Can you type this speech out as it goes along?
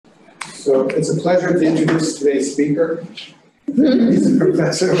So it's a pleasure to introduce today's speaker. He's a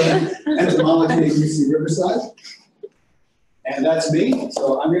professor of entomology at UC Riverside. And that's me.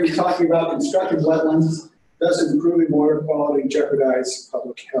 So I'm going to be talking about constructing wetlands, thus improving water quality, jeopardize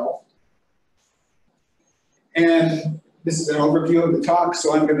public health. And this is an overview of the talk.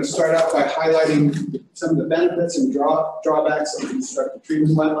 So I'm going to start out by highlighting some of the benefits and drawbacks of constructive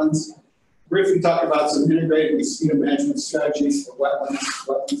treatment wetlands. Briefly talk about some integrated mosquito management strategies for wetlands,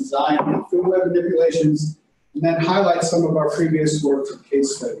 wetland design, and food web manipulations, and then highlight some of our previous work from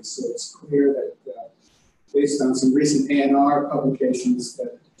case studies. So it's clear that based on some recent A&R publications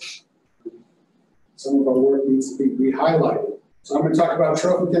that some of our work needs to be re-highlighted. So I'm going to talk about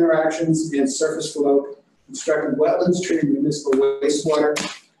trophic interactions and surface flow, constructing wetlands, treating municipal wastewater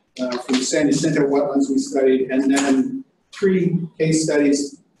from the San Jacinto wetlands we studied, and then 3 case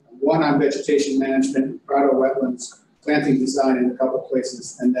studies, one on vegetation management, Prado wetlands, planting design in a couple of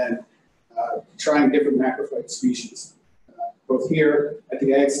places, and then trying different macrophyte species, both here at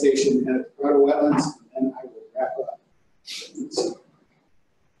the Ag Station and at the Prado wetlands, and I will wrap up.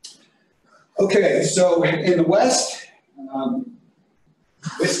 Okay, so in the West,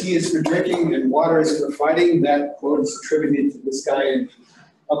 whiskey is for drinking and water is for fighting. That quote is attributed to this guy in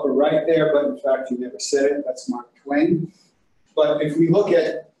the upper right there, but in fact he never said it. That's Mark Twain. But if we look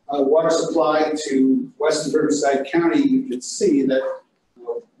at water supply to western Riverside County, you can see that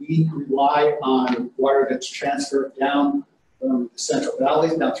we rely on water that's transferred down from the Central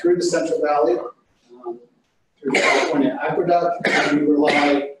Valley, down through the Central Valley, through the California Aqueduct, and we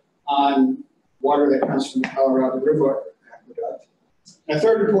rely on water that comes from the Colorado River Aqueduct. And a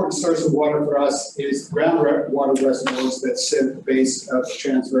third important source of water for us is groundwater reservoirs that sit at the base of the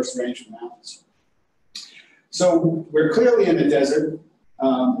transverse range of mountains. So we're clearly in the desert.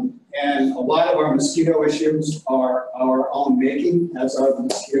 And a lot of our mosquito issues are our own making, as are the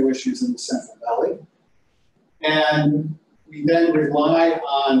mosquito issues in the Central Valley. And we then rely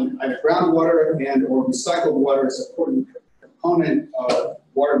on either groundwater and or recycled water as an important component of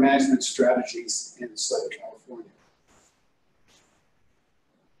water management strategies in Southern California.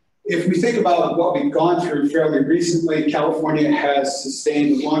 If we think about what we've gone through fairly recently, California has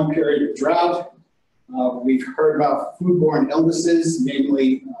sustained a long period of drought. We've heard about foodborne illnesses,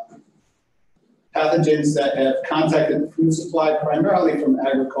 namely pathogens that have contacted the food supply, primarily from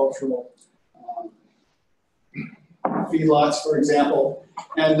agricultural feedlots, for example.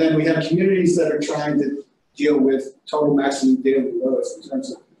 And then we have communities that are trying to deal with total maximum daily loads in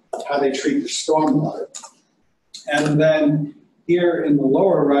terms of how they treat their stormwater. And then here in the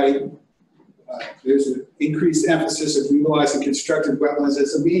lower right, there's an increased emphasis of utilizing constructed wetlands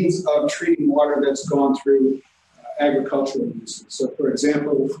as a means of treating water that's gone through agricultural uses. So, for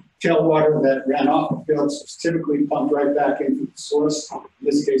example, tailwater that ran off the fields is typically pumped right back into the source, in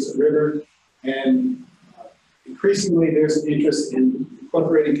this case a river. And increasingly there's an interest in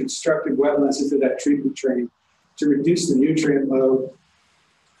incorporating constructed wetlands into that treatment train to reduce the nutrient load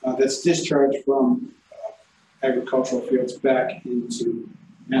that's discharged from agricultural fields back into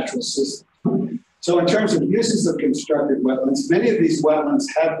natural systems. So in terms of uses of constructed wetlands, many of these wetlands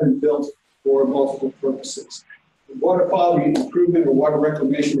have been built for multiple purposes. Water quality improvement or water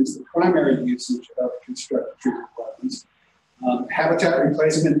reclamation is the primary usage of constructed treatment wetlands. Habitat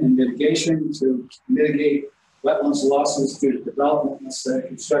replacement and mitigation to mitigate wetlands losses due to development. Let's say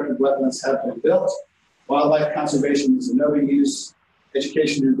constructed wetlands have been built. Wildlife conservation is another use.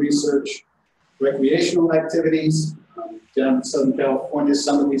 Education and research, recreational activities. Down in Southern California,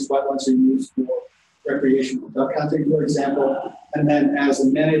 some of these wetlands are used for recreational duck hunting, for example, and then as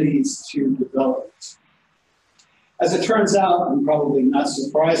amenities to development. As it turns out, and probably not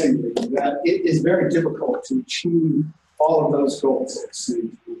surprisingly, that it is very difficult to achieve all of those goals at the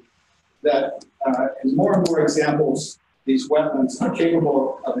same time. That in more and more examples, these wetlands are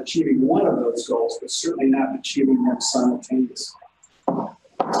capable of achieving one of those goals, but certainly not achieving them simultaneously.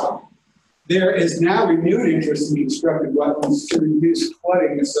 There is now renewed interest in constructed wetlands to reduce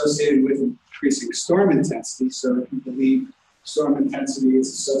flooding associated with increasing storm intensity. So if you believe storm intensity is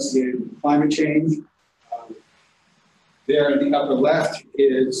associated with climate change, there in the upper left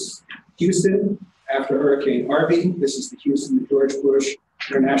is Houston after Hurricane Harvey. This is the Houston George Bush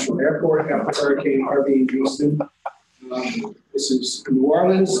International Airport after Hurricane Harvey in Houston. This is New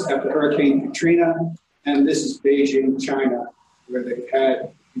Orleans after Hurricane Katrina, and this is Beijing, China, where they've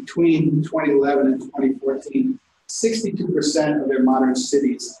had between 2011 and 2014, 62% of their modern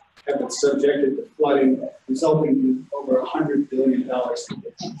cities have been subjected to flooding, resulting in over $100 billion in damage.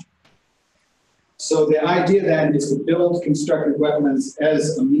 So the idea then is to build constructed wetlands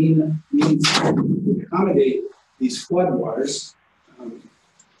as a means to accommodate these floodwaters.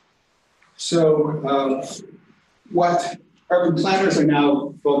 So what urban planners are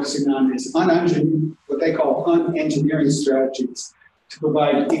now focusing on is what they call unengineering strategies to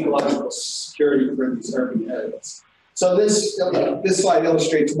provide ecological security for these urban areas. So this slide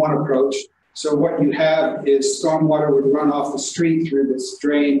illustrates one approach. So what you have is stormwater would run off the street through this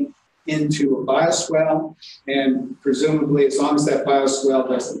drain into a bioswale, and presumably as long as that bioswale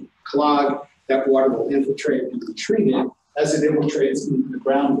doesn't clog, that water will infiltrate and be treated as it infiltrates into the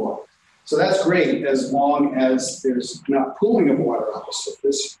groundwater. So that's great as long as there's not pooling of water on the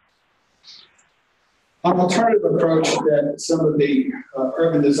surface. An alternative approach that some of the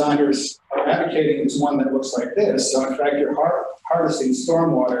urban designers are advocating is one that looks like this. So in fact, you're harvesting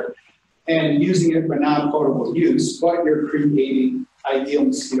stormwater and using it for non-potable use, but you're creating ideal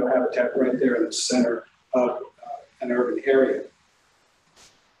mosquito habitat right there in the center of an urban area.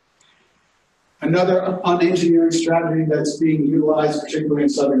 Another unengineering strategy that's being utilized, particularly in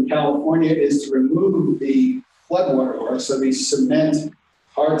Southern California, is to remove the floodwater, so these cement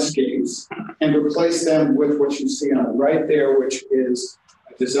hardscapes, and replace them with what you see on the right there, which is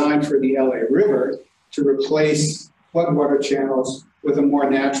designed for the LA River to replace floodwater channels with a more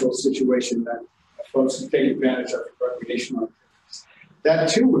natural situation that folks can take advantage of for recreational activities. That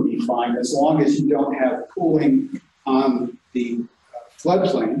too would be fine as long as you don't have pooling on the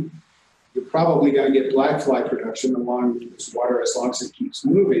floodplain. You're probably going to get black fly production along this water as long as it keeps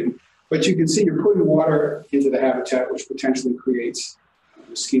moving. But you can see you're putting water into the habitat, which potentially creates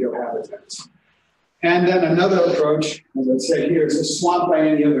mosquito habitats. And then another approach, as I said here, is a swamp by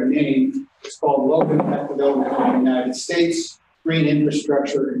any other name. It's called low impact development in the United States, green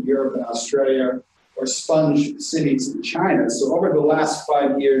infrastructure in Europe and Australia, or sponge cities in China. So over the last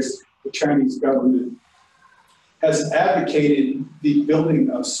 5 years, the Chinese government has advocated the building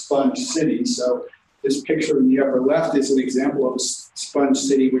of sponge cities. So this picture in the upper left is an example of a sponge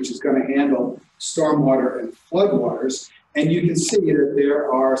city, which is going to handle stormwater and floodwaters. And you can see that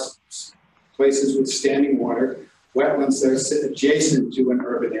there are places with standing water, wetlands that are adjacent to an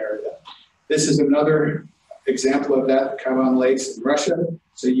urban area. This is another example of that, the Kavan Lakes in Russia.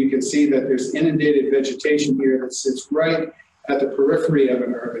 So you can see that there's inundated vegetation here that sits right at the periphery of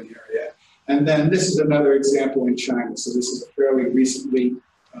an urban area. And then this is another example in China. So this is a fairly recently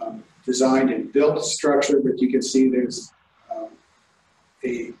designed and built structure, but you can see there's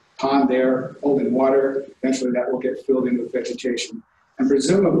a pond there holding water. Eventually that will get filled in with vegetation and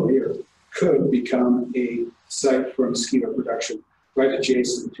presumably or could become a site for mosquito production right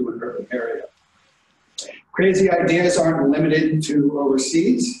adjacent to an urban area. Crazy ideas aren't limited to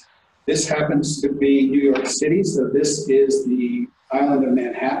overseas. This happens to be New York City. So this is the island of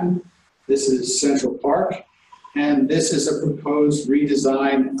Manhattan. This is Central Park. And this is a proposed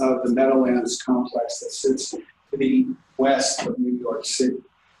redesign of the Meadowlands complex that sits to the west of New York City.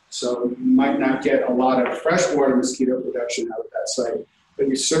 So you might not get a lot of freshwater mosquito production out of that site, but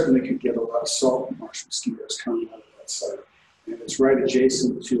you certainly could get a lot of salt marsh mosquitoes coming out of that site. And it's right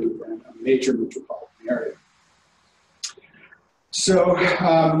adjacent to a major metropolitan area. So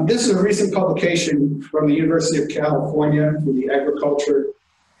this is a recent publication from the University of California for the Agriculture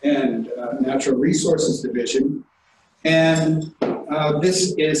and Natural Resources Division. And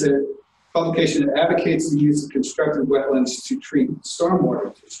this is a publication that advocates the use of constructed wetlands to treat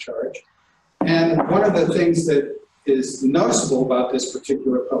stormwater discharge. And one of the things that is noticeable about this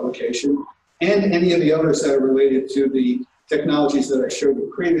particular publication, and any of the others that are related to the technologies that I showed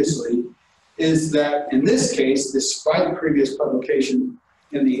you previously, is that in this case, despite the previous publication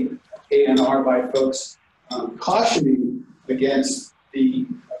in the ANR by folks cautioning against the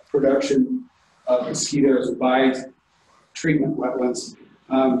production of mosquitoes by treatment wetlands,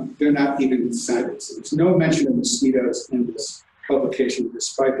 they're not even cited. So there's no mention of mosquitoes in this publication,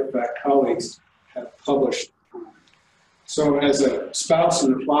 despite the fact colleagues have published on it. So as a spouse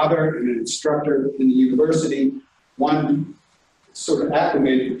and a father and an instructor in the university, one sort of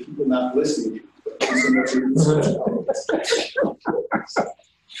acclimated to people not listening to.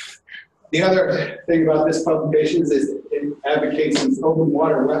 The other thing about this publication is it advocates these open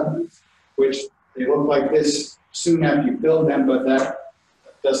water wetlands, which they look like this soon after you build them, but that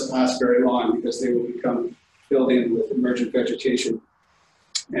doesn't last very long because they will become filled in with emergent vegetation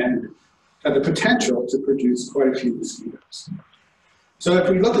and have the potential to produce quite a few mosquitoes. So if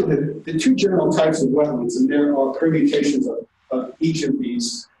we look at the two general types of wetlands, and there are permutations of each of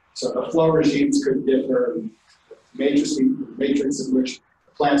these, so the flow regimes could differ, and the matrix in which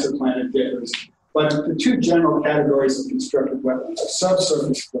plants are planted differs. But the two general categories of constructed wetlands are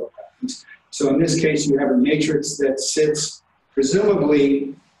subsurface flow patterns. So in this case, you have a matrix that sits,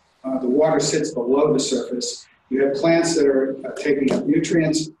 presumably the water sits below the surface. You have plants that are taking up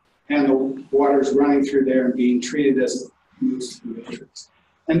nutrients, and the water is running through there and being treated as it moves through the matrix.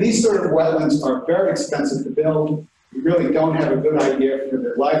 And these sort of wetlands are very expensive to build. We really don't have a good idea for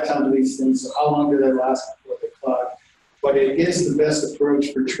the lifetime of these things, so how long do they last before they clog. But it is the best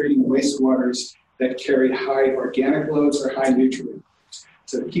approach for treating wastewaters that carry high organic loads or high nutrient loads.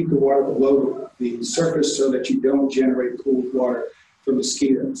 So to keep the water below the surface so that you don't generate pooled water for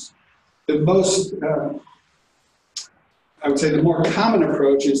mosquitoes. The most, I would say the more common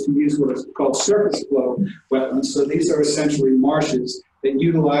approach is to use what is called surface flow wetlands. So these are essentially marshes that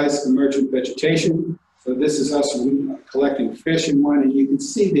utilize emergent vegetation. So this is us collecting fish in one, and you can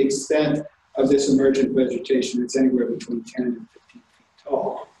see the extent of this emergent vegetation. It's anywhere between 10 and 15 feet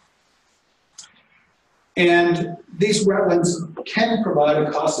tall. And these wetlands can provide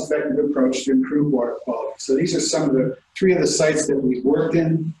a cost-effective approach to improve water quality. So these are some of the 3 of the sites that we've worked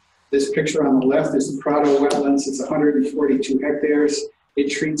in. This picture on the left is the Prado Wetlands. It's 142 hectares. It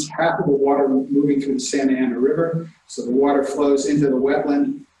treats half of the water moving through the Santa Ana River. So the water flows into the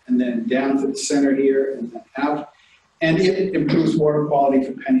wetland and then down to the center here and then out. And it improves water quality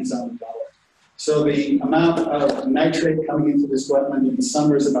for pennies on the dollar. So the amount of nitrate coming into this wetland in the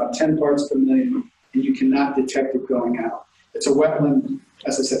summer is about 10 parts per million, and you cannot detect it going out. It's a wetland,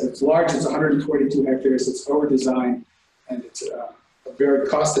 as I said, it's large, it's 142 hectares, it's over-designed, and it's a very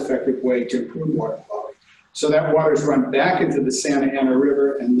cost-effective way to improve water quality. So that water is run back into the Santa Ana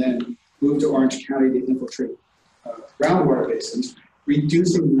River and then moved to Orange County to infiltrate groundwater basins,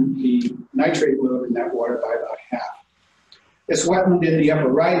 reducing the nitrate load in that water by about half. This wetland in the upper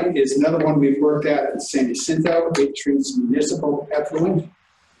right is another one we've worked at in San Jacinto. It treats municipal effluent.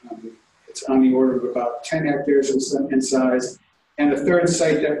 It's on the order of about 10 hectares in size. And the third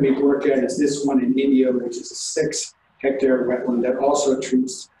site that we've worked at is this one in Indio, which is a 6-hectare wetland that also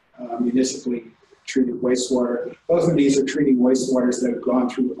treats municipally treated wastewater. Both of these are treating wastewaters that have gone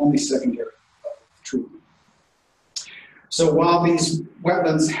through only secondary treatment. So while these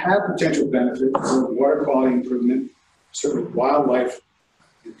wetlands have potential benefits for water quality improvement, sort of wildlife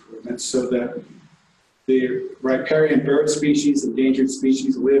improvements, so that the riparian bird species, endangered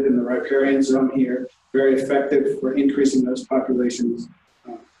species, live in the riparian zone here, very effective for increasing those populations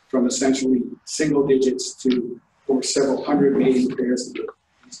from essentially single digits to over several hundred mating pairs of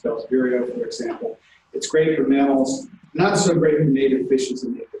East Vireo, for example. It's great for mammals, not so great for native fishes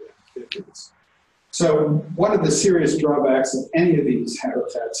and native amphibians. So one of the serious drawbacks of any of these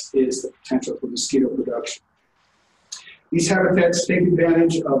habitats is the potential for mosquito production. These habitats take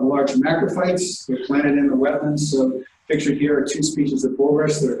advantage of large macrophytes. They're planted in the wetlands. So pictured here are 2 species of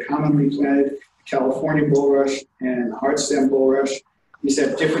bulrush that are commonly planted, California bulrush and hardstem bulrush. These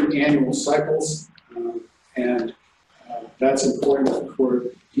have different annual cycles, and that's important for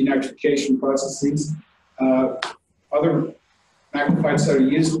denitrification processes. Other macrophytes that are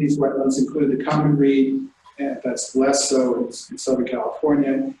used in these wetlands include the common reed, and that's less so in Southern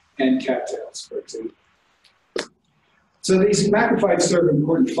California, and cattails, for example. So these macrophytes serve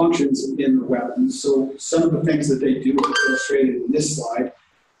important functions in the wetlands. So some of the things that they do are illustrated in this slide.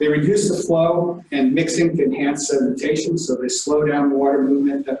 They reduce the flow and mixing to enhance sedimentation. So they slow down water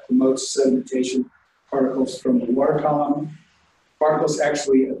movement that promotes sedimentation particles from the water column. Particles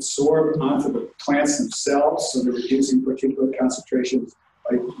actually absorb onto the plants themselves, so they're reducing particulate concentrations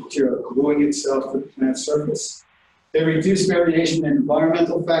by material gluing itself to the plant surface. They reduce variation in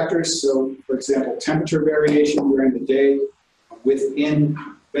environmental factors, so for example, temperature variation during the day within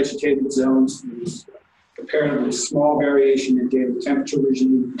vegetated zones. There's comparatively small variation in daily temperature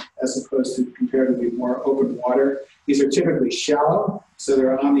regime as opposed to comparatively more open water. These are typically shallow, so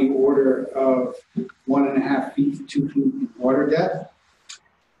they're on the order of 1.5 feet to 2 feet in water depth.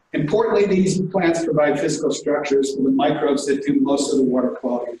 Importantly, these plants provide physical structures for the microbes that do most of the water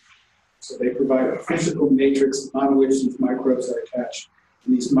quality. So they provide a physical matrix on which these microbes are attached.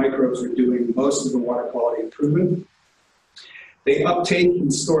 And these microbes are doing most of the water quality improvement. They uptake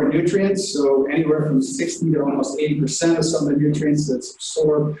and store nutrients, so anywhere from 60 to almost 80% of some of the nutrients that's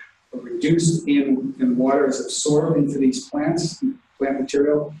absorbed or reduced in water is absorbed into these plants, plant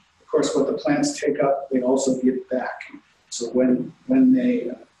material. Of course, what the plants take up, they also give back. So when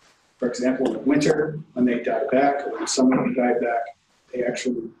they, for example, in the winter, when they die back, or when some of them die back, they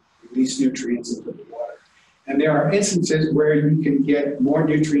actually release nutrients into the water. And there are instances where you can get more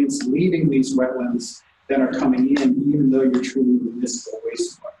nutrients leaving these wetlands than are coming in, even though you're treating municipal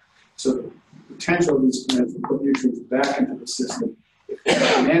wastewater. So the potential of these plants to put nutrients back into the system, if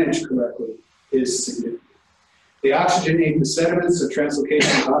they're managed correctly, is significant. They oxygenate the sediments, so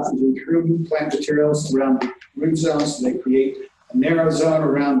translocation of oxygen through plant materials around the root zones, so they create a narrow zone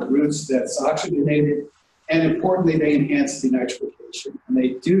around the roots that's oxygenated, And importantly, they enhance denitrification. And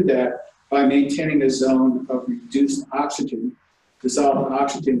they do that by maintaining a zone of reduced oxygen, dissolved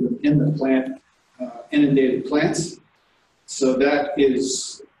oxygen within the plant, inundated plants. So that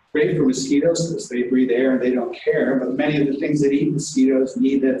is great for mosquitoes because they breathe air and they don't care, but many of the things that eat mosquitoes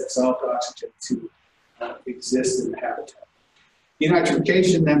need that dissolved oxygen to exist in the habitat.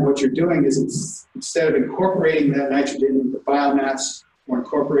 Denitrification, then what you're doing is instead of incorporating that nitrogen into biomass or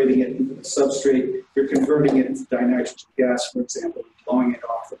incorporating it into the substrate, you're converting it into dinitrogen gas, for example, and blowing it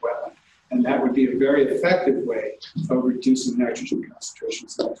off the wetland. And that would be a very effective way of reducing nitrogen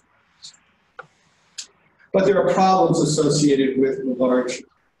concentrations in those wetlands. But there are problems associated with the large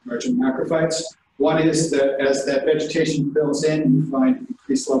emergent macrophytes. One is that as that vegetation fills in, you find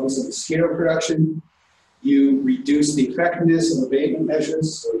increased levels of mosquito production. You reduce the effectiveness of abatement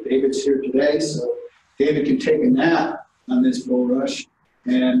measures. So David's here today, so David can take a nap on this bulrush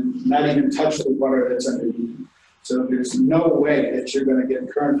and not even touch the water that's underneath. So there's no way that you're going to get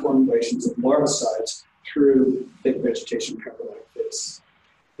current formulations of larvicides through thick vegetation cover like this.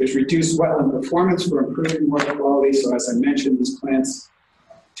 There's reduced wetland performance for improving water quality. So as I mentioned, these plants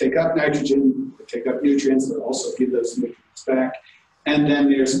take up nitrogen, they take up nutrients, but also give those nutrients back. And then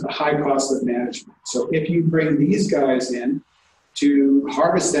there's a high cost of management. So if you bring these guys in to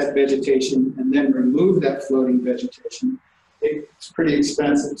harvest that vegetation and then remove that floating vegetation, it's pretty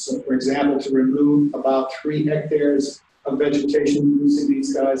expensive. So for example, to remove about 3 hectares of vegetation using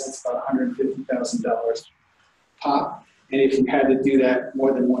these guys, it's about $150,000 pop. And if you had to do that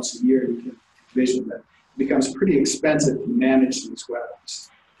more than once a year, you can envision that it becomes pretty expensive to manage these wetlands.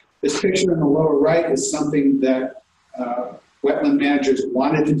 This picture in the lower right is something that wetland managers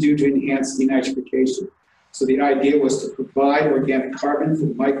wanted to do to enhance denitrification. So the idea was to provide organic carbon for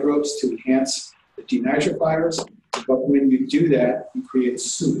the microbes to enhance the denitrifiers. But when you do that, you create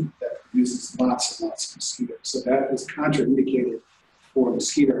soup that produces lots and lots of mosquitoes. So that is contraindicated for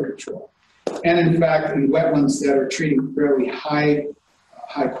mosquito control. And in fact, in wetlands that are treating fairly high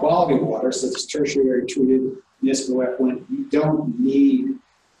quality water, such as tertiary treated municipal effluent, you don't need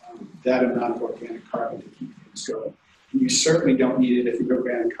that amount of organic carbon to keep things going. And you certainly don't need it if your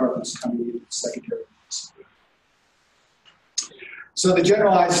organic carbon is coming into the secondary municipal. So the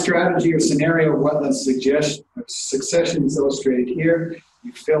generalized strategy or scenario of wetland succession is illustrated here.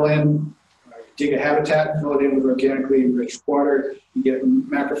 You fill in, dig a habitat, fill it in with organically enriched water. You get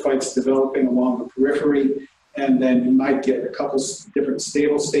macrophytes developing along the periphery, and then you might get a couple different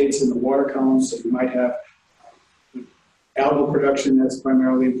stable states in the water column. So you might have algal production that's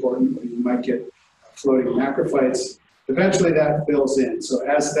primarily important, or you might get floating macrophytes. Eventually that fills in. So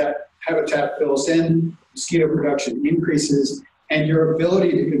as that habitat fills in, mosquito production increases, and your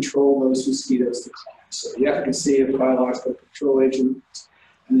ability to control those mosquitoes declines. So the efficacy of biological control agents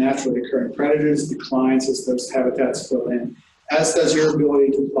and naturally occurring predators declines as those habitats fill in, as does your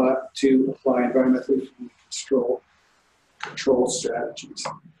ability to apply environmentally friendly control strategies.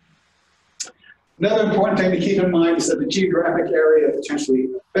 Another important thing to keep in mind is that the geographic area potentially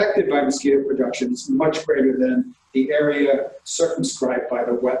affected by mosquito production is much greater than the area circumscribed by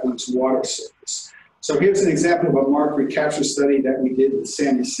the wetland's water surface. So here's an example of a mark recapture study that we did in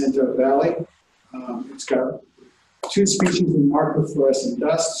San Jacinto Valley. It's got 2 species of marked with fluorescent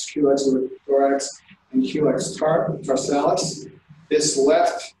dust, Culex thorax and Culex tarsalis.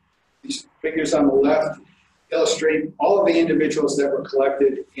 These figures on the left illustrate all of the individuals that were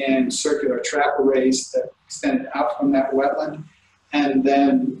collected in circular trap arrays that extended out from that wetland. And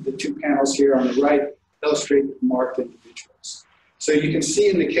then the 2 panels here on the right illustrate the marked individuals. So you can see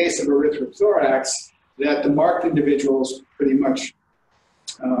in the case of erythrothorax that the marked individuals pretty much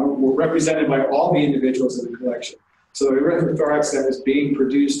were represented by all the individuals in the collection. So the erythrothorax that was being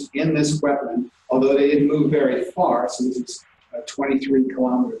produced in this wetland, although they didn't move very far, so this is 23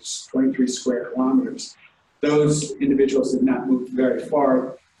 square kilometers, those individuals did not move very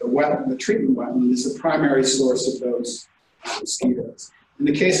far. The treatment wetland is the primary source of those mosquitoes. In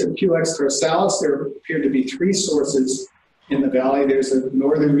the case of Culex tarsalis, there appear to be 3 sources in the valley. There's a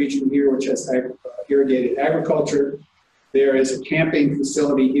northern region here which has irrigated agriculture. There is a camping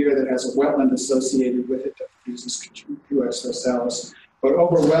facility here that has a wetland associated with it that produces Culex tarsalis. But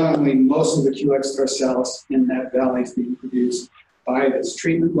overwhelmingly, most of the Culex tarsalis in that valley is being produced by this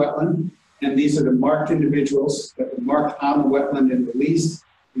treatment wetland. And these are the marked individuals that were marked on the wetland and released.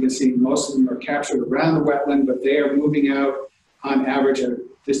 You can see most of them are captured around the wetland, but they are moving out on average at a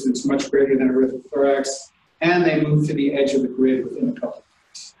distance much greater than erythrothorax, and they move to the edge of the grid within a couple of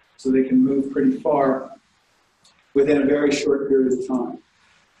minutes. So they can move pretty far within a very short period of time.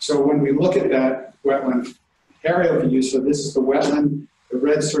 So when we look at that wetland aerial view, so this is the wetland, The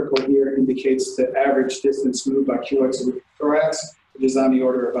red circle here indicates the average distance moved by Culex thorax, which is on the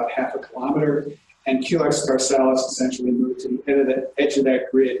order of about half a kilometer. And Culex tarsalis essentially moved to the edge of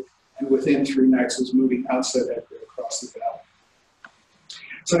that grid, and within 3 nights was moving outside that grid across the valley.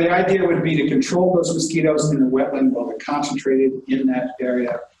 So the idea would be to control those mosquitoes in the wetland while they're concentrated in that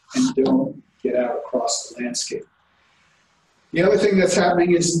area and don't get out across the landscape. The other thing that's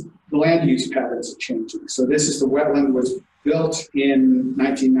happening is the land use patterns are changing. So this is the wetland was built in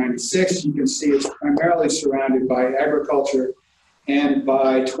 1996. You can see it's primarily surrounded by agriculture, and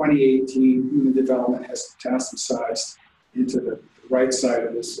by 2018, human development has metastasized into the right side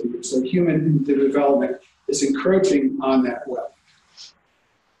of this figure. So human development is encroaching on that wetland.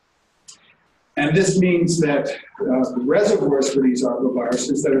 And this means that the reservoirs for these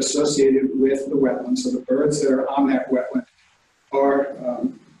arboviruses that are associated with the wetlands, so the birds that are on that wetland, are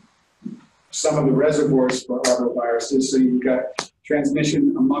some of the reservoirs for arboviruses. So you've got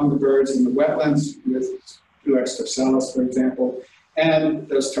transmission among the birds in the wetlands with Culex tarsalis, for example, and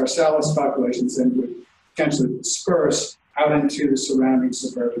those tarsalis populations then would potentially disperse out into the surrounding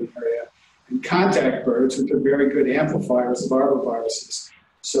suburban area. And contact birds, which are very good amplifiers of arboviruses.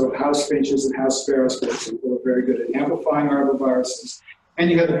 So house finches and house sparrows, for example, are very good at amplifying arboviruses. And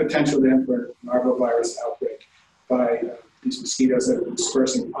you have the potential then for an arbovirus outbreak by these mosquitoes that are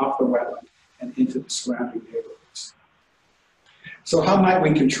dispersing off the wetland and into the surrounding neighborhoods. So how might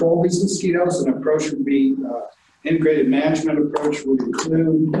we control these mosquitoes? An approach would be integrated management approach would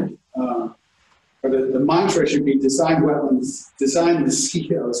include, or the mantra should be design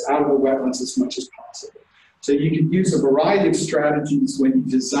mosquitoes out of the wetlands as much as possible. So you can use a variety of strategies when you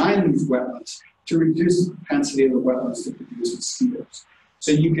design these wetlands to reduce the propensity of the wetlands to produce mosquitoes.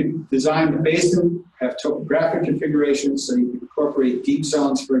 So you can design the basin, have topographic configurations, so you can incorporate deep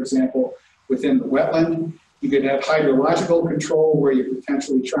zones, for example, within the wetland. You could have hydrological control where you're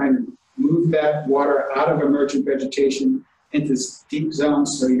potentially trying to move that water out of emergent vegetation into deep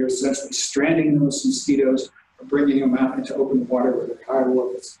zones, so you're essentially stranding those mosquitoes or bringing them out into open water where there are high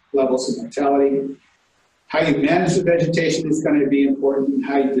levels of mortality. How you manage the vegetation is going to be important, and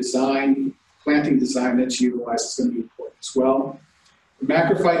how you design, planting design that's utilized is going to be important as well. The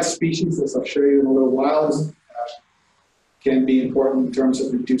macrophyte species, as I'll show you in a little while, can be important in terms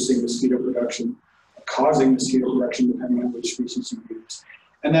of reducing mosquito production, or causing mosquito production, depending on which species you use.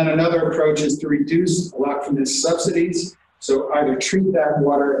 And then another approach is to reduce allochthonous subsidies. So either treat that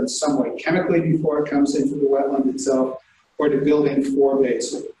water in some way chemically before it comes into the wetland itself, or to build in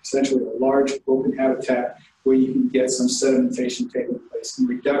forebays, so essentially a large open habitat where you can get some sedimentation taking place and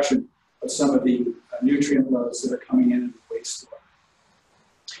reduction of some of the nutrient loads that are coming in the wastewater.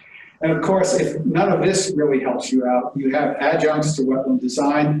 And of course, if none of this really helps you out, you have adjuncts to wetland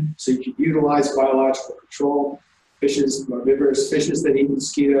design, so you can utilize biological control, fishes, herbivorous fishes that eat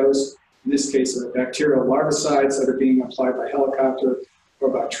mosquitoes, in this case, bacterial larvicides that are being applied by helicopter or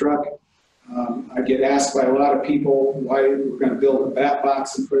by truck. I get asked by a lot of people why we're going to build a bat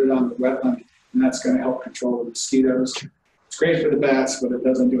box and put it on the wetland, and that's going to help control the mosquitoes. It's great for the bats, but it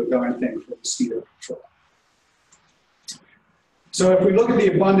doesn't do a darn thing for mosquito control. So if we look at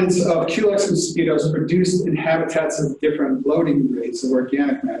the abundance of Culex mosquitoes produced in habitats of different loading rates of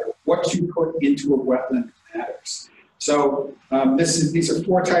organic matter, what you put into a wetland matters. So these are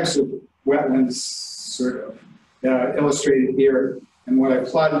 4 types of wetlands sort of illustrated here. And what I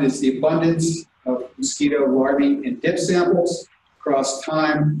plotted is the abundance of mosquito larvae in dip samples across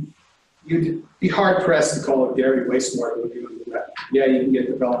time. You'd be hard pressed to call a dairy wastewater lagoon wetland. Yeah, you can get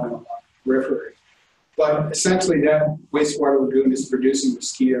development along the periphery. But essentially that wastewater lagoon is producing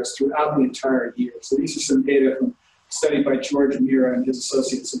mosquitoes throughout the entire year. So these are some data from a study by George Mira and his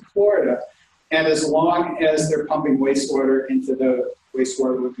associates in Florida. And as long as they're pumping wastewater into the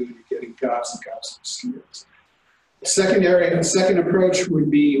wastewater lagoon, you're getting gobs and gobs of mosquitoes. A second approach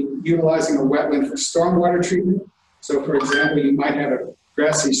would be utilizing a wetland for stormwater treatment. So for example, you might have a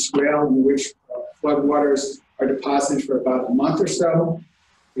grassy swale in which floodwaters are deposited for about a month or so.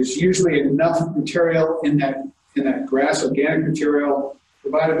 There's usually enough material in that grass, organic material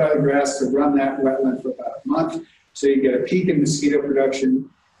provided by the grass, to run that wetland for about a month. So you get a peak in mosquito production,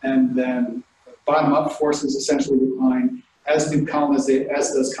 and then bottom-up forces essentially decline, as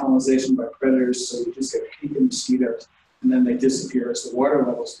does colonization by predators. So you just get a peak in mosquitoes, and then they disappear as the water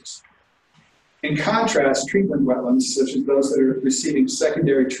levels disappear. In contrast, treatment wetlands, such as those that are receiving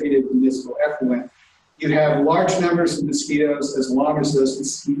secondary treated municipal effluent, you have large numbers of mosquitoes as long as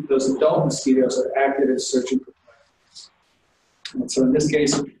those adult mosquitoes are active in searching for predators. And so in this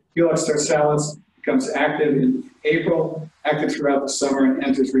case, Culex tarsalis becomes active in April, active throughout the summer, and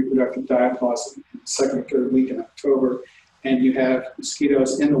enters reproductive diapause in the 2nd or 3rd week in October. and you have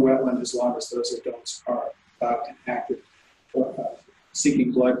mosquitoes in the wetland as long as those adults are about and active,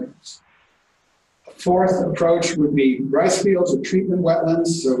 seeking blood meals. A fourth approach would be rice fields or treatment wetlands.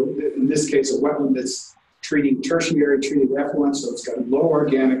 So in this case, a wetland that's treating tertiary treated effluent, so it's got low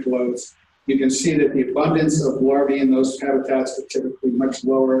organic loads. You can see that the abundance of larvae in those habitats are typically much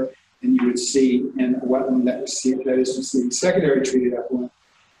lower than you would see in a wetland that is receiving secondary treated effluent.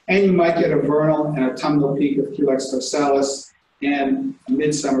 And you might get a vernal and autumnal peak of Culex dorsalis and a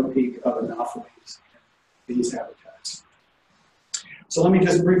midsummer peak of Anopheles in these habitats. So let me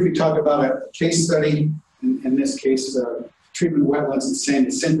just briefly talk about a case study, in this case, treatment wetlands in San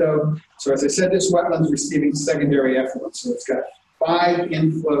Jacinto. So as I said, this wetland is receiving secondary effluent. So it's got 5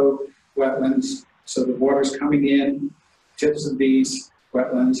 inflow wetlands. So the water's coming in, tips of these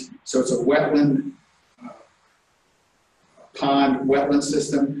wetlands. So it's a wetland pond wetland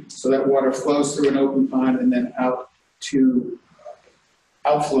system. So that water flows through an open pond and then out to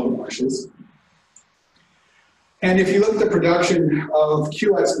outflow marshes. And if you look at the production of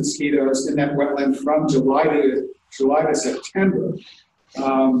Culex mosquitoes in that wetland from July to September,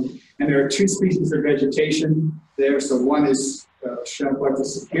 and there are 2 species of vegetation there. So one is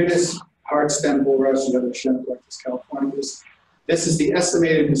Xenoplectus acutus, hard stem bulrush, the other Xenoplectus californicus. This is the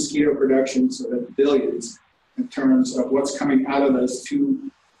estimated mosquito production, so the billions, in terms of what's coming out of those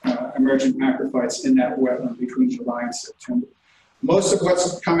 2 emergent macrophytes in that wetland between July and September. Most of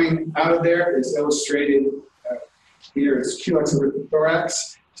what's coming out of there is illustrated here is Culex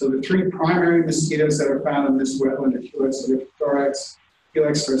erythrothorax. So the 3 primary mosquitoes that are found in this wetland are Culex erythrothorax,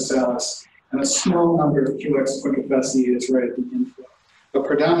 Culex dorsalis, and a small number of Culex quinquefasciatus right at the inflow. But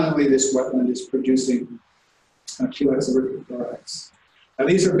predominantly this wetland is producing Culex erythrothorax. Now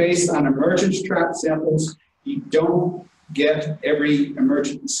these are based on emergence trap samples. You don't get every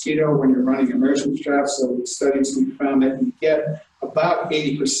emergent mosquito when you're running emergence traps. So in studies we found that you get about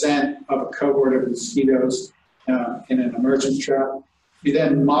 80% of a cohort of mosquitoes in an emergence trap. You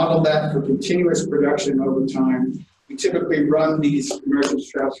then model that for continuous production over time. We typically run these emergence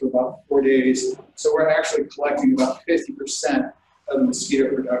traps for about 4 days. So we're actually collecting about 50% of the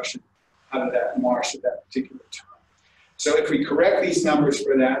mosquito production out of that marsh at that particular time. So if we correct these numbers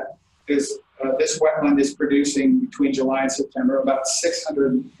for that, this wetland is producing between July and September about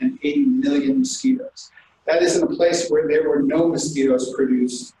 680 million mosquitoes. That is in a place where there were no mosquitoes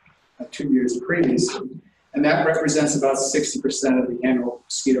produced 2 years previously. And that represents about 60% of the annual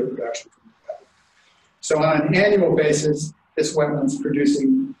mosquito production from the wetland. So on an annual basis, this wetland is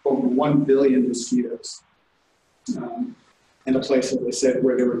producing over 1 billion mosquitoes in a place, as I said,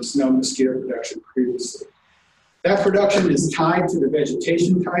 where there was no mosquito production previously. That production is tied to the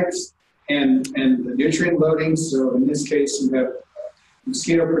vegetation types and the nutrient loading. So in this case, you have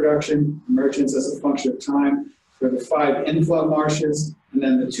mosquito production, emergence as a function of time for the 5 inflow marshes, and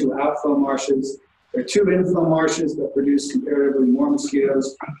then the 2 outflow marshes. There are 2 inflow marshes that produce comparatively more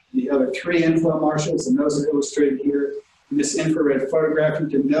mosquitoes than the other 3 inflow marshes, and those are illustrated here. In this infrared photograph, you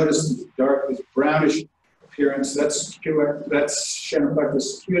can notice this dark, this brownish appearance. That's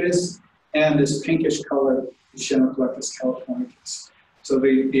Xenoplectus acutus, and this pinkish color is Xenoplectus californicus. So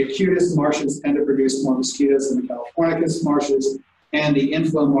the acutus marshes tend to produce more mosquitoes than the californicus marshes, and the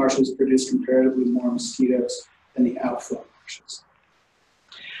inflow marshes produce comparatively more mosquitoes than the outflow marshes.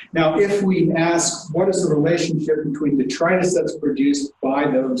 Now, if we ask what is the relationship between detritus that's produced by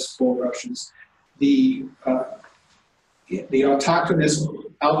those bulrushes, the autochthonous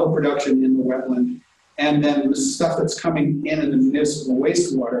algal production in the wetland, and then the stuff that's coming in the municipal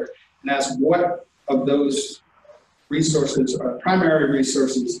wastewater, and ask what of those resources are primary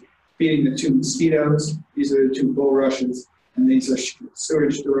resources feeding the 2 mosquitoes. These are the 2 bulrushes, and these are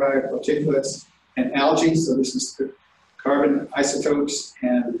sewage-derived particulates and algae. So this is the carbon isotopes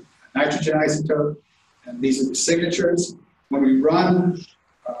and nitrogen isotope, and these are the signatures. When we run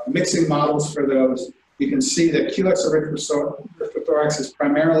mixing models for those, you can see that Culex erythrothorax is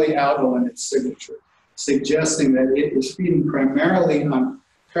primarily algal in its signature, suggesting that it is feeding primarily on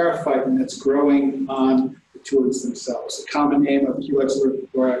paraphyton that's growing on the tulies themselves. The common name of Culex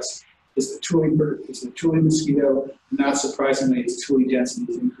erythrothorax is the tule bird. It's the tule mosquito, and not surprisingly, its tule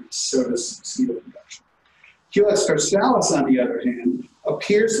density is increased, so does mosquito production. Culex dorsalis, on the other hand,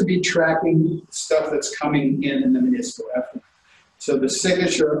 appears to be tracking stuff that's coming in the municipal effluent. So the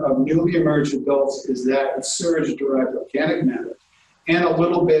signature of newly emerged adults is that of sewage-derived organic matter and a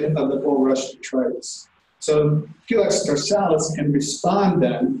little bit of the bulrush detritus. So Culex dorsalis can respond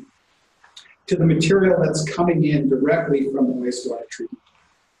then to the material that's coming in directly from the wastewater treatment.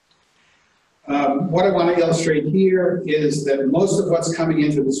 What I want to illustrate here is that most of what's coming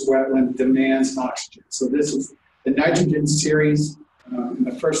into this wetland demands oxygen. So this is The nitrogen series, in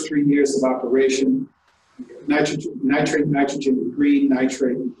the first 3 years of operation, nitrate, nitrogen in green,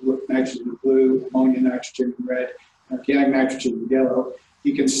 nitrate, nitrogen in blue, ammonia, nitrogen in red, organic nitrogen in yellow.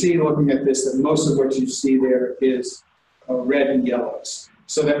 You can see, looking at this, that most of what you see there is red and yellows.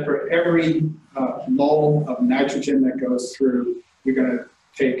 So that for every mole of nitrogen that goes through, you're going to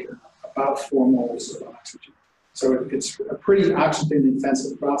take about 4 moles of oxygen. So it's a pretty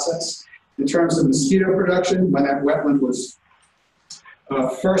oxygen-intensive process. In terms of mosquito production, when that wetland was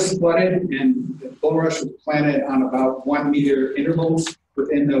first flooded and the bulrush was planted on about 1 meter intervals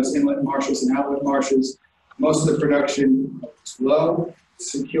within those inlet marshes and outlet marshes, most of the production was low.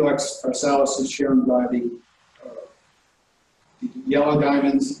 Culex pharsalis is shown by the yellow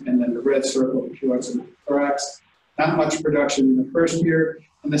diamonds, and then the red circle, the Culex thorax. Not much production in the first year.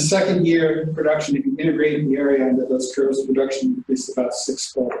 In the second year, production, if you integrate the area into those curves, production increased about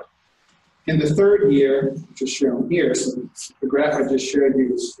 6-fold. In the third year, which is shown here, so the graph I just showed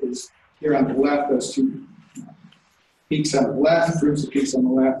you is here on the left, those 2 peaks on the left, groups of peaks on the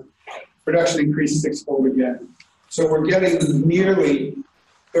left. Production increased 6-fold again. So we're getting nearly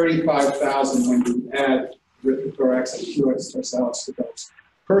 35,000 when you add thorax and Culex pharsalis to those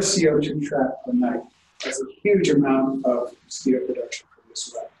per CO2 trap per night. That's a huge amount of mosquito production for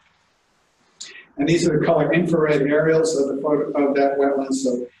this wetland. And these are the color infrared aerials of that wetland.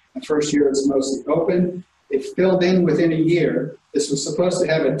 So the first year it's mostly open. It filled in within a year. This was supposed to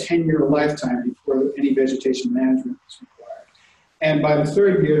have a 10-year lifetime before any vegetation management was required. And by the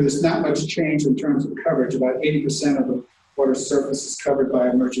third year, there's not much change in terms of coverage. About 80% of the water surface is covered by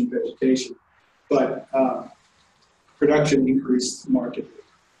emergent vegetation. But production increased markedly.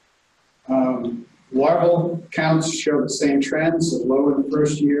 Larval counts show the same trend, so low in the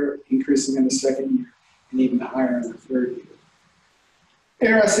first year, increasing in the second year, and even higher in the third year.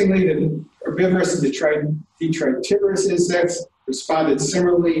 Interestingly, the herbivorous and detritivorous insects responded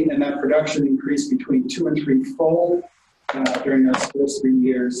similarly, and that production increased between 2- and 3-fold during those first 3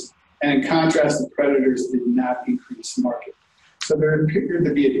 years. And in contrast, the predators did not increase markedly. So there appeared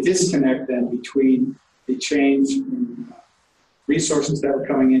to be a disconnect then between the change in resources that were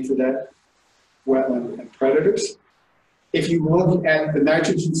coming into that wetland and predators. If you look at the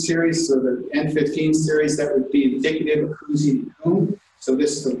nitrogen series, so the N15 series, that would be indicative of who's eating whom. So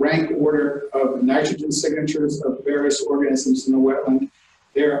this is the rank order of the nitrogen signatures of various organisms in the wetland.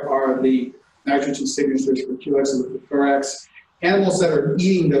 There are the nitrogen signatures for Culex thorax. Animals that are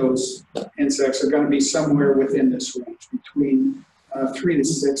eating those insects are going to be somewhere within this range, between 3 to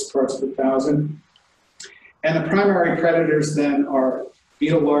 6 parts per thousand. And the primary predators then are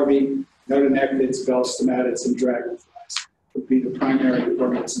beetle larvae, nodonectids, bell stomatids, and dragonflies would be the primary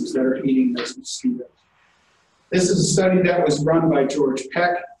organisms that are eating those mosquitoes. This is a study that was run by George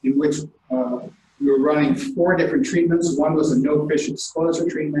Peck, in which we were running 4 different treatments. One was a no fish exposure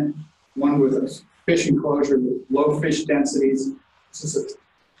treatment, one with a fish enclosure with low fish densities. This is a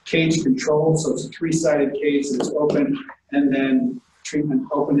cage control, so it's a 3-sided cage that's open, and then treatment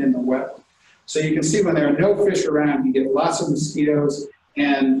open in the wetland. So you can see when there are no fish around, you get lots of mosquitoes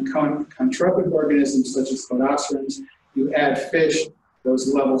and chondropic organisms such as cladostridans. You add fish,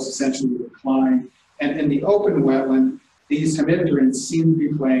 those levels essentially decline. And in the open wetland, these hemipterans seem to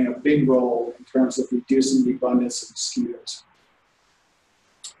be playing a big role in terms of reducing the abundance of mosquitoes.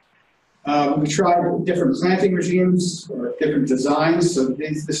 We tried different planting regimes or different designs. So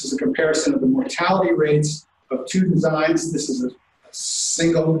this is a comparison of the mortality rates of 2 designs. This is a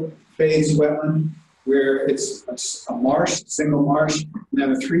single phase wetland where it's a marsh, single marsh, and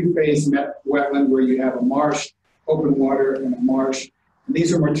then a 3-phase wetland where you have a marsh, open water, and a marsh. And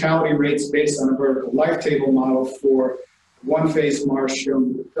these are mortality rates based on a vertical life table model for 1-phase marsh shown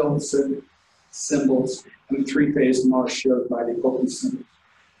with the filled symbols, and the 3-phase marsh showed by the open symbols.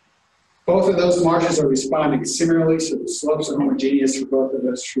 Both of those marshes are responding similarly, so the slopes are homogeneous for both of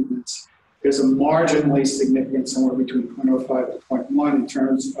those treatments. There's a marginally significant, somewhere between 0.05 and 0.1 in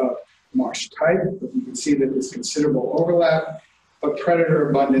terms of marsh type, but you can see that there's considerable overlap. But predator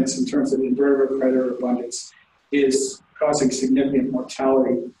abundance, in terms of invertebrate predator abundance, is causing significant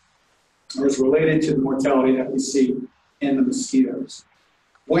mortality, or is related to the mortality that we see in the mosquitoes.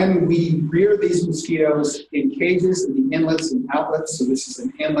 When we rear these mosquitoes in cages in the inlets and outlets, so this is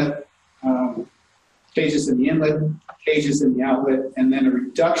an inlet, cages in the inlet, cages in the outlet, and then a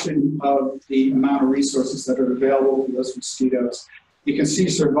reduction of the amount of resources that are available for those mosquitoes, you can see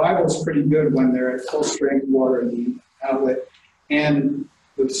survival is pretty good when they're at full strength water in the outlet, and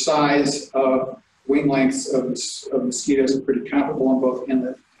the size of wing lengths of mosquitoes are pretty comparable on both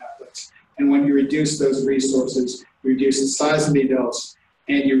inlet and outlets. And when you reduce those resources, you reduce the size of the adults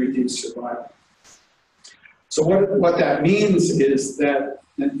and you reduce survival. So what that means is that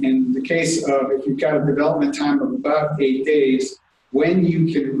in the case of, if you've got a development time of about 8 days, when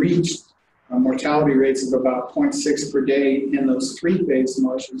you can reach mortality rates of about 0.6 per day in those 3-phase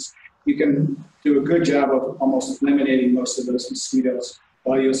marshes, you can do a good job of almost eliminating most of those mosquitoes,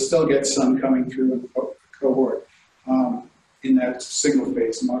 while you'll still get some coming through in the cohort in that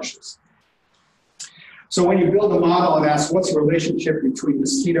single-phase marshes. So when you build a model and ask what's the relationship between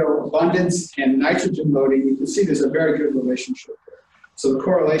mosquito abundance and nitrogen loading, you can see there's a very good relationship there. So the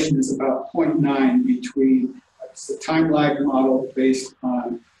correlation is about 0.9 between, it's the time lag model based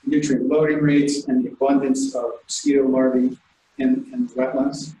on nutrient loading rates and the abundance of mosquito larvae in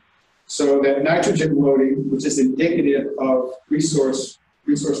wetlands. So that nitrogen loading, which is indicative of resources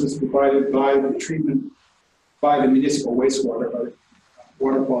provided by the treatment, by the municipal wastewater, by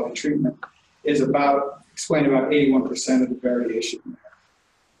water quality treatment, is explain about 81% of the variation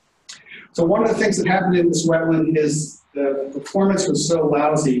there. So one of the things that happened in this wetland is the performance was so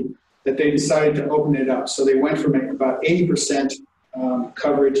lousy that they decided to open it up. So they went from about 80%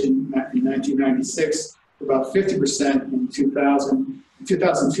 coverage in 1996 to about 50% in 2000. In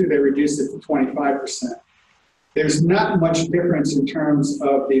 2002, they reduced it to 25%. There's not much difference in terms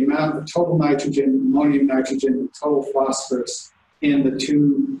of the amount of total nitrogen, ammonium nitrogen, and total phosphorus in the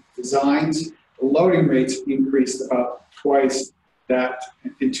two designs. The loading rates increased about twice that.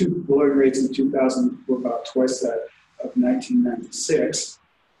 The loading rates in 2000 were about twice that of 1996.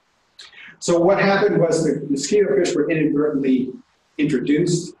 So what happened was the mosquito fish were inadvertently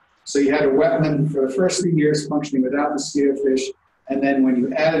introduced. So you had a wetland for the first 3 years functioning without mosquito fish, and then when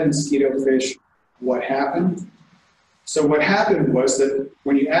you added mosquito fish, what happened? So what happened was that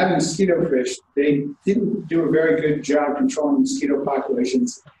when you added mosquito fish, they didn't do a very good job controlling mosquito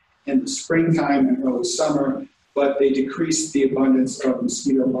populations in the springtime and early summer, but they decreased the abundance of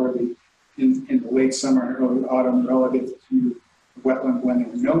mosquito larvae in the late summer and early autumn relative to the wetland when there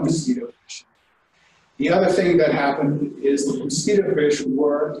were no mosquito fish. The other thing that happened is the mosquito fish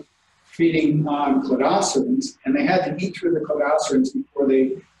were feeding on cladocerans, and they had to eat through the cladocerans before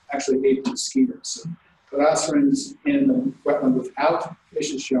they actually ate mosquitoes. So cladocerans in the wetland without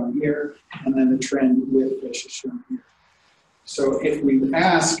fish is shown here, and then the trend with fish is shown here. So if we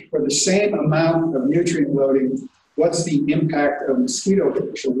ask for the same amount of nutrient loading, what's the impact of mosquito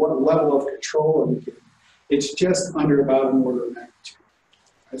fish, or what level of control are we getting? It's just under about an order of magnitude.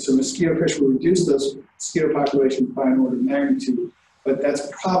 Right, so mosquito fish will reduce those mosquito populations by an order of magnitude, but that's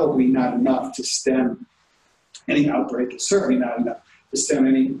probably not enough to stem any outbreak. It's certainly not enough to stem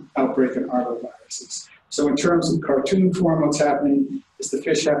any outbreak in arboviruses. So in terms of cartoon form, what's happening is the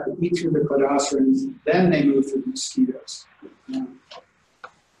fish have to eat through the cladocerans, then they move through the mosquitoes.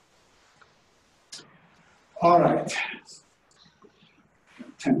 All right,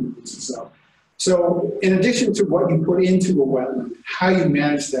 10 minutes or so. So in addition to what you put into a wetland, how you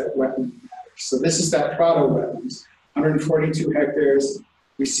manage that wetland matters. So this is that Prado wetlands, 142 hectares,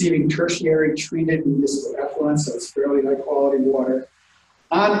 receiving tertiary treated municipal effluent, so it's fairly high quality water.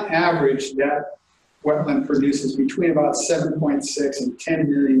 On average, that wetland produces between about 7.6 and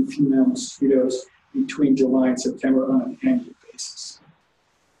 10 million female mosquitoes between July and September on an annual basis.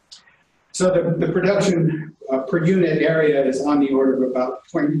 So the production per unit area is on the order of about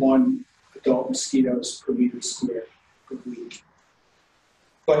 0.1 adult mosquitoes per meter squared per week.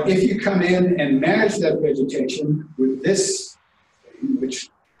 But if you come in and manage that vegetation with this thing, which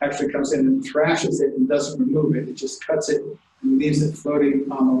actually comes in and thrashes it and doesn't remove it, it just cuts it and leaves it floating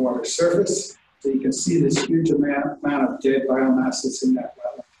on the water surface. So you can see this huge amount of dead biomass that's in that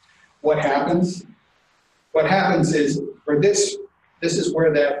wetland. What happens? What happens is, for this is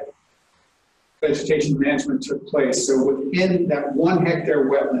where that vegetation management took place. So within that 1 hectare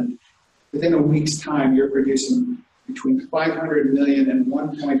wetland, within a week's time, you're producing between 500 million and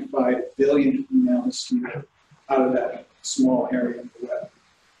 1.5 billion female mosquitoes out of that small area of the wetland.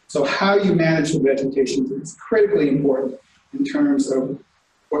 So how you manage the vegetation is critically important in terms of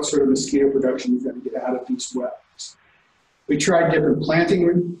what sort of mosquito production you're going to get out of these wetlands. We tried different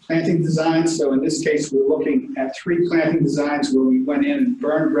planting designs. So in this case, we're looking at 3 planting designs where we went in and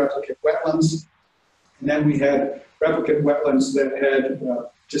burned replicate wetlands. And then we had replicate wetlands that had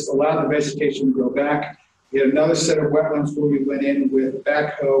just allowed the vegetation to grow back. We had another set of wetlands where we went in with a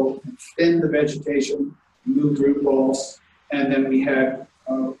backhoe and thinned the vegetation, moved root balls, and then we had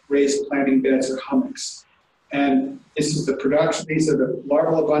raised planting beds or hummocks. And this is the production. These are the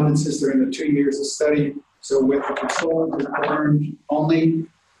larval abundances during the 2 years of study. So with the control of the burned only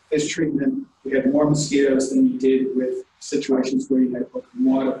fish treatment, we had more mosquitoes than we did with situations where you had open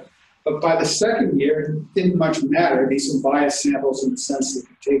water. But by the second year, it didn't much matter. These were biased samples in the sense that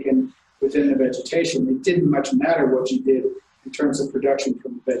you've taken within the vegetation. It didn't much matter what you did in terms of production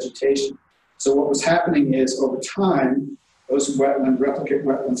from the vegetation. So what was happening is, over time, those replicate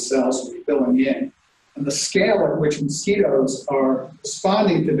wetland cells were filling in. And the scale at which mosquitoes are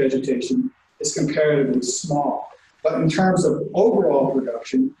responding to vegetation is comparatively small. But in terms of overall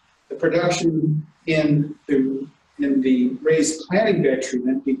production, the production in the raised planting bed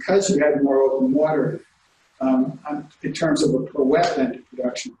treatment, because you had more open water, in terms of a per wetland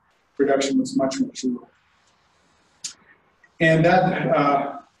production was much, much lower. And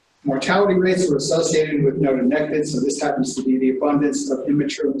that mortality rates were associated with notonectids, so this happens to be the abundance of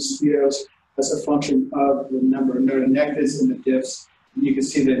immature mosquitoes as a function of the number of notonectids in the diffs. And you can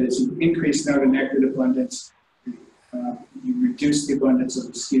see that as you increase notonectid abundance, you reduce the abundance of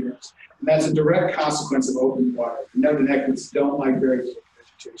mosquitoes. And that's a direct consequence of open water. The notonectids don't like very thick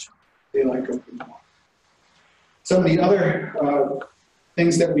vegetation. They like open water. Some of the other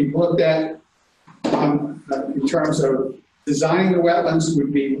things that we've looked at in terms of designing the wetlands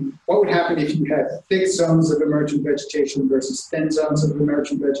would be, what would happen if you had thick zones of emergent vegetation versus thin zones of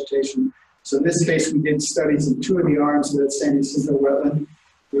emergent vegetation. So in this case, we did studies in 2 of the arms of that San Jacinto wetland.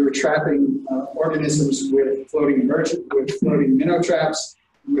 We were trapping organisms with floating minnow traps,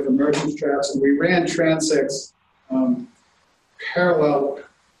 and with emergence traps, and we ran transects parallel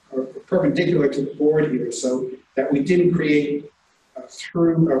or perpendicular to the board here, so that we didn't create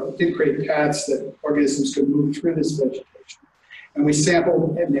paths that organisms could move through this vegetation. And we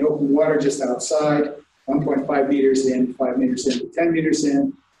sampled in the open water just outside, 1.5 meters in, 5 meters in, 10 meters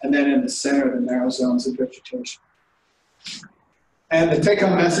in, and then in the center of the narrow zones of vegetation. And the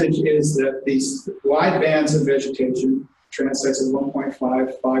take-home message is that these wide bands of vegetation, transects of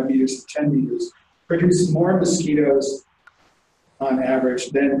 1.5, 5 meters to 10 meters, produce more mosquitoes on average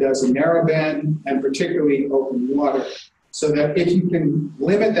than does a narrow band, and particularly open water. So that if you can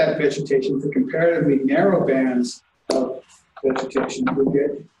limit that vegetation to comparatively narrow bands of vegetation, you'll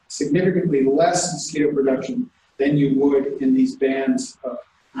get significantly less mosquito production than you would in these bands of,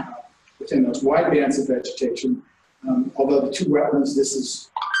 within those wide bands of vegetation. Although the 2 wetlands, this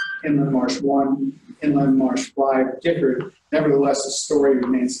is Inland Marsh 1, Inland Marsh 5, differed, nevertheless the story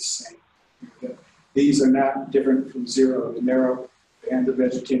remains the same. These are not different from 0, the narrow band of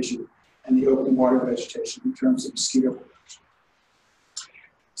vegetation and the open water vegetation in terms of mosquito production.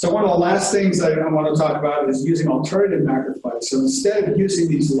 So one of the last things I want to talk about is using alternative macrophytes. So instead of using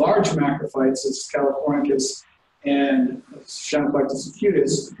these large macrophytes as Californicus and Shanophytus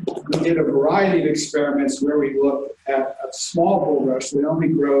acutus, we did a variety of experiments where we looked at a small bulrush that only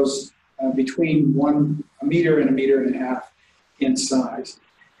grows between a meter and 1.5 meters in size.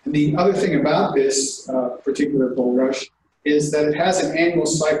 And the other thing about this particular bulrush is that it has an annual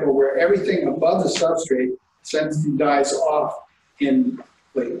cycle where everything above the substrate essentially dies off in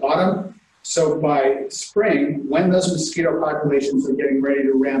late autumn. So by spring, when those mosquito populations are getting ready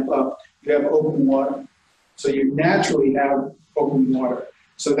to ramp up, you have open water. So you naturally have open water.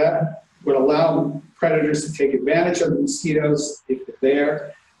 So that would allow predators to take advantage of the mosquitoes if they're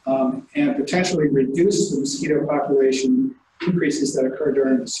there, and potentially reduce the mosquito population increases that occur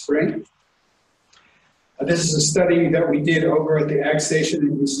during the spring. This is a study that we did over at the Ag Station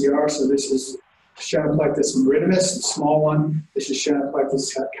in UCR. So this is Shanoplectus maritimus, the small one. This is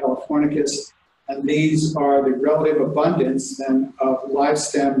Shanoplectus californicus. And these are the relative abundance then of live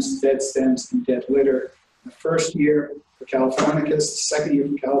stems, dead stems, and dead litter. The first year for Californicus, the second year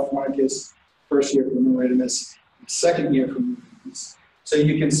for Californicus, first year for maritimus, and the second year for maritimus. So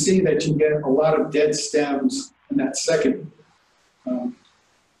you can see that you get a lot of dead stems in that second year.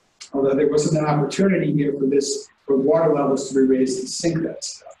 Although there wasn't an opportunity here for water levels to be raised to sink that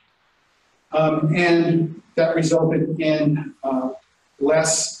stuff. And that resulted in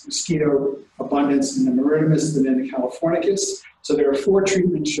less mosquito abundance in the maritimus than in the Californicus. So there are 4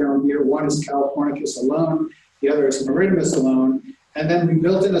 treatments shown here. One is Californicus alone, the other is maritimus alone. And then we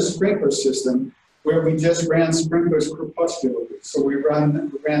built in a sprinkler system where we just ran sprinklers crepuscularly. So we ran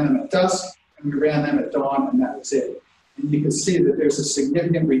them at dusk and we ran them at dawn, and that was it. And you can see that there's a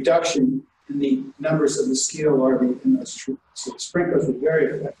significant reduction in the numbers of mosquito larvae in those treatments. So the sprinklers were very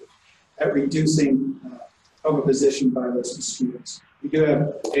effective at reducing oviposition by those mosquitoes. We do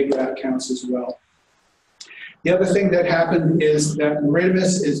have egg rat counts as well. The other thing that happened is that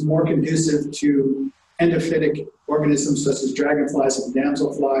maritimus is more conducive to endophytic organisms such as dragonflies and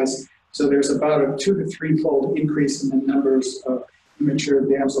damselflies. So there's about a 2 to 3-fold increase in the numbers of immature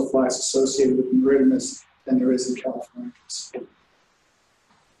damselflies associated with maritimus than there is in Californicus.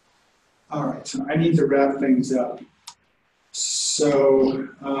 All right, so I need to wrap things up. So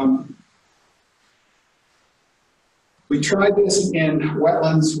We tried this in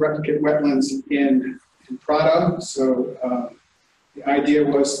wetlands, replicate wetlands in Prado. So the idea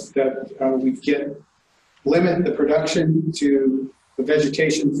was that we'd limit the production to the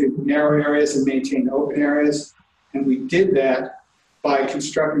vegetation to narrow areas and maintain open areas. And we did that by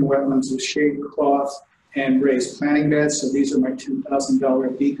constructing wetlands with shade cloth and raised planting beds. So these are my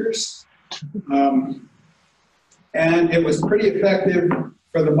 $10,000 beakers. And it was pretty effective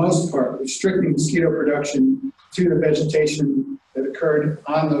for the most part, restricting mosquito production to the vegetation that occurred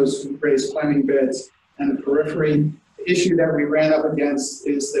on those raised planting beds and the periphery. The issue that we ran up against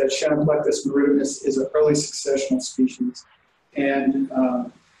is that Chenoplectus maritimus is an early successional species and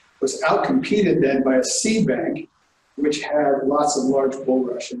was outcompeted then by a seed bank, which had lots of large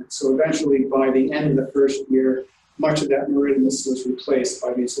bulrush in it. So eventually, by the end of the first year, much of that maritimus was replaced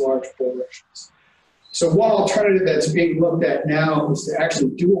by these large bulrushes. So one alternative that's being looked at now is to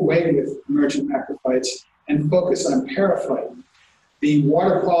actually do away with emergent macrophytes and focus on periphyton. The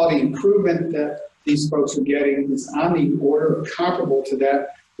water quality improvement that these folks are getting is on the order or comparable to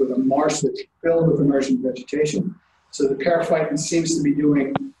that with a marsh that's filled with emergent vegetation. So the periphyton seems to be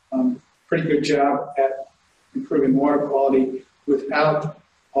doing a pretty good job at improving water quality without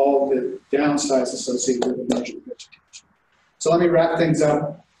all the downsides associated with emergent vegetation. So let me wrap things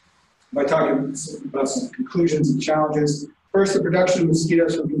up by talking about some conclusions and challenges. First, the production of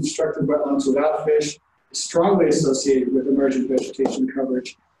mosquitoes from constructed wetlands without fish is strongly associated with emergent vegetation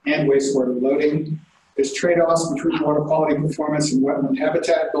coverage and wastewater loading. There's trade-offs between water quality performance and wetland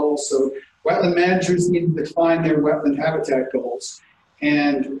habitat goals. So wetland managers need to define their wetland habitat goals.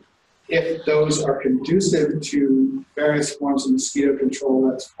 And if those are conducive to various forms of mosquito control,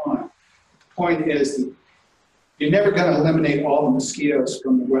 that's fine. The point is that you're never going to eliminate all the mosquitoes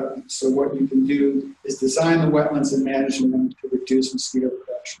from the wetlands. So what you can do is design the wetlands and manage them to reduce mosquito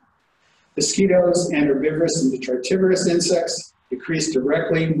production. Mosquitoes and herbivorous and detritivorous insects increase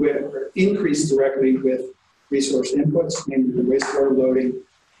directly with resource inputs, namely the wastewater loading,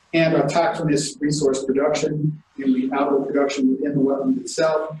 and autochthonous resource production, namely outlet production within the wetland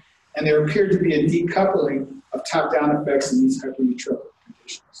itself. And there appeared to be a decoupling of top-down effects in these hyperneutrophic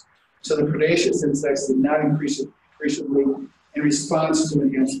conditions. So the predaceous insects did not increase appreciably in response to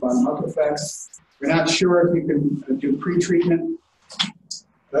enhanced bottom-up effects. We're not sure if you can do pre-treatment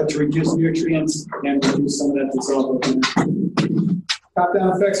to reduce nutrients and reduce some of that dissolved organic.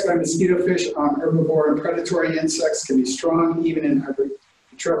 Top-down effects by mosquito fish on herbivore and predatory insects can be strong even in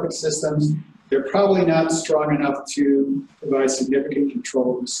hypertrophic systems. They're probably not strong enough to provide significant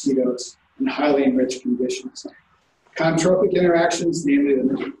control of mosquitoes in highly enriched conditions. Chondropic interactions, namely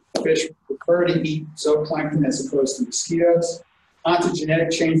the fish prefer to eat zooplankton as opposed to mosquitoes,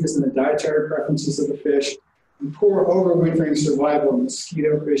 ontogenetic changes in the dietary preferences of the fish, and poor overwintering survival of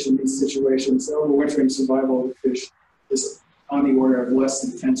mosquito fish in these situations. The overwintering survival of the fish is on the order of less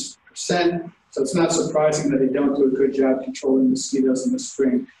than 10%. So it's not surprising that they don't do a good job controlling mosquitoes in the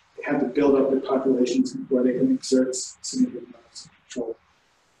spring. They have to build up their populations before they can exert significant amounts of control.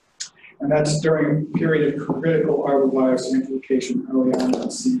 And that's during a period of critical arbovirus amplification early on in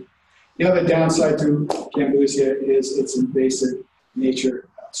the season. The other downside to Gambusia is its invasive nature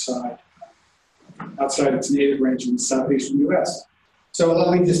outside its native range in the southeastern U.S. So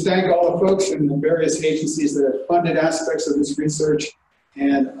let me just thank all the folks and the various agencies that have funded aspects of this research,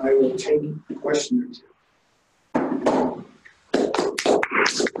 and I will take a question or two.